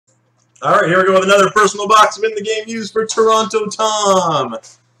All right, here we go with another personal box of in the game used for Toronto Tom.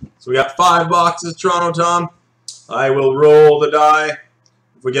 So we got 5 boxes, Toronto Tom. I will roll the die.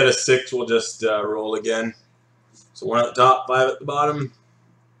 If we get a 6, we'll just roll again. So 1 at the top, 5 at the bottom.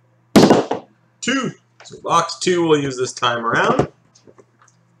 2. So box 2 we'll use this time around.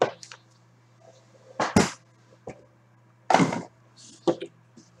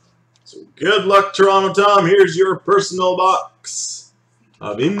 So good luck, Toronto Tom. Here's your personal box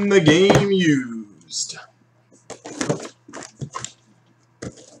of in the game used.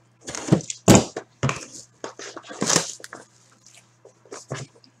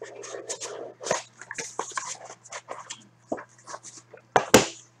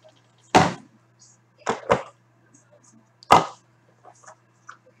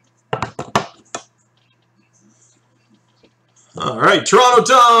 All right, Toronto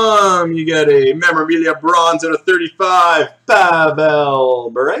Tom, you got a memorabilia bronze out of 35,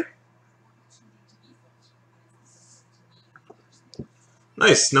 Pavel Bure.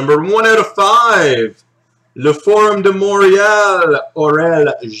 Nice, number 1 out of 5, Le Forum de Montréal,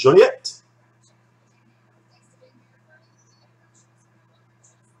 Aurel Joliette.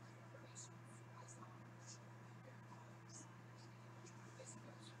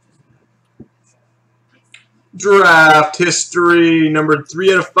 Draft history, number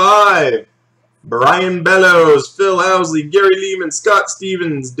 3 out of 5. Brian Bellows, Phil Housley, Gary Lehman, Scott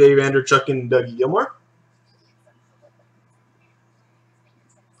Stevens, Dave Anderchuk, and Dougie Gilmore.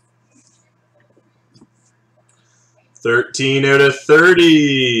 $13 out of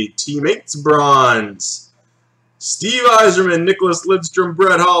 30. Teammates bronze. Steve Yzerman, Nicholas Lidstrom,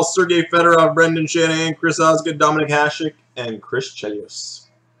 Brett Hall, Sergei Fedorov, Brendan Shanahan, Chris Osgood, Dominic Hasek, and Chris Chelios.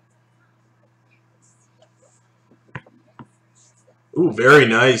 Ooh, very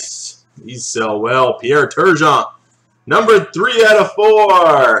nice. These sell well. Pierre Turgeon. Number 3 out of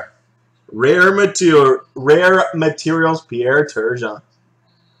 4. Rare Materials, Pierre Turgeon.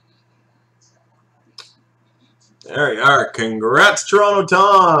 There you are. Congrats, Toronto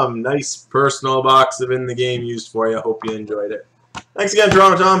Tom. Nice personal box of in the game used for you. Hope you enjoyed it. Thanks again,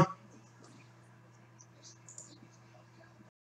 Toronto Tom.